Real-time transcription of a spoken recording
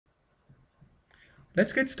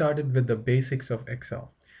Let's get started with the basics of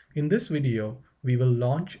Excel. In this video, we will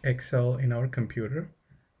launch Excel in our computer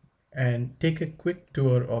and take a quick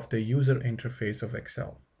tour of the user interface of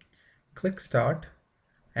Excel. Click Start,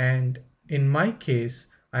 and in my case,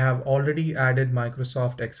 I have already added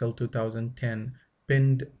Microsoft Excel 2010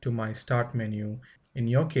 pinned to my Start menu. In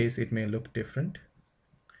your case, it may look different.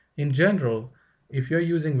 In general, if you're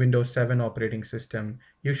using Windows 7 operating system,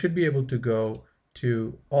 you should be able to go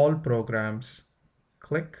to All Programs,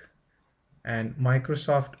 click and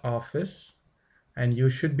Microsoft Office, and you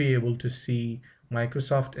should be able to see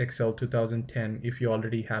Microsoft Excel 2010 if you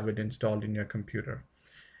already have it installed in your computer.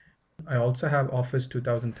 I also have Office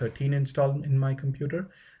 2013 installed in my computer,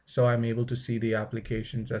 so I'm able to see the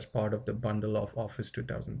applications as part of the bundle of Office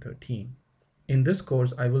 2013. In this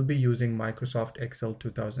course, I will be using Microsoft Excel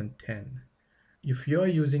 2010. If you're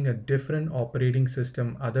using a different operating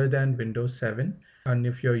system other than Windows 7, and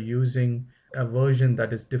if you're using a version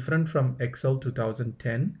that is different from Excel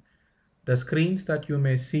 2010, the screens that you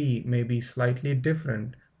may see may be slightly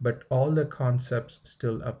different, but all the concepts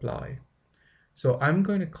still apply. So I'm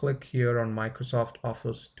going to click here on Microsoft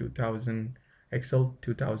Office 2000, Excel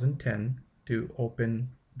 2010 to open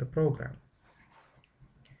the program.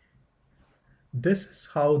 This is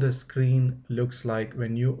how the screen looks like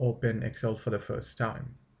when you open Excel for the first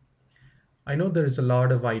time. I know there is a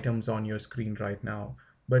lot of items on your screen right now,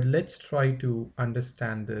 but let's try to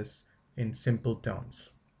understand this in simple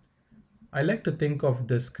terms. I like to think of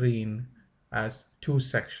the screen as two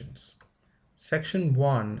sections. Section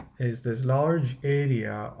 1 is this large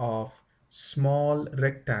area of small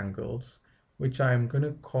rectangles, which I'm going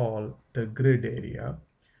to call the grid area.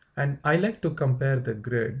 And I like to compare the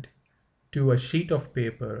grid to a sheet of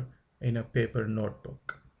paper in a paper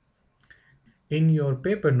notebook. In your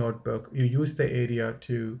paper notebook, you use the area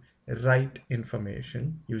to write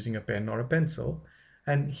information using a pen or a pencil.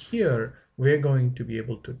 And here we're going to be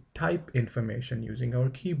able to type information using our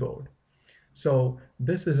keyboard. So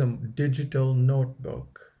this is a digital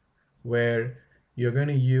notebook where you're going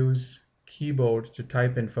to use keyboard to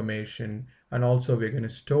type information, and also we're going to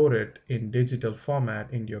store it in digital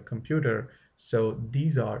format in your computer. So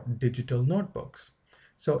these are digital notebooks.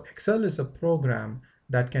 So Excel is a program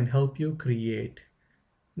that can help you create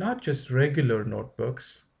not just regular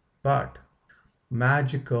notebooks, but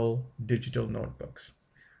magical digital notebooks.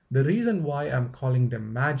 The reason why I'm calling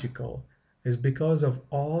them magical is because of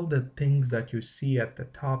all the things that you see at the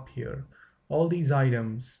top here, all these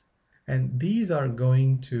items, and these are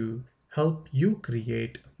going to help you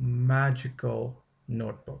create magical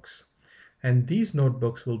notebooks. And these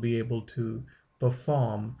notebooks will be able to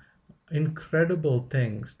perform incredible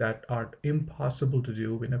things that are impossible to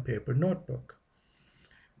do in a paper notebook.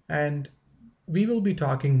 And we will be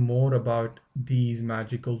talking more about these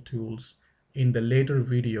magical tools in the later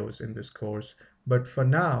videos in this course. But for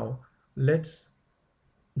now, let's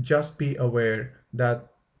just be aware that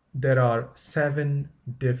there are 7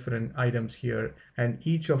 different items here, and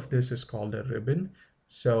each of this is called a ribbon.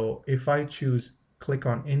 So if I choose click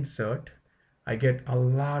on Insert, I get a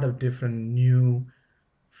lot of different new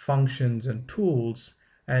functions and tools,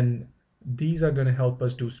 and these are going to help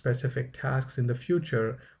us do specific tasks in the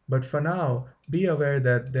future. But for now, be aware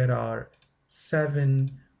that there are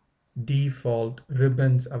 7 default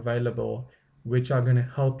ribbons available, which are going to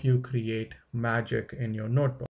help you create magic in your notebook.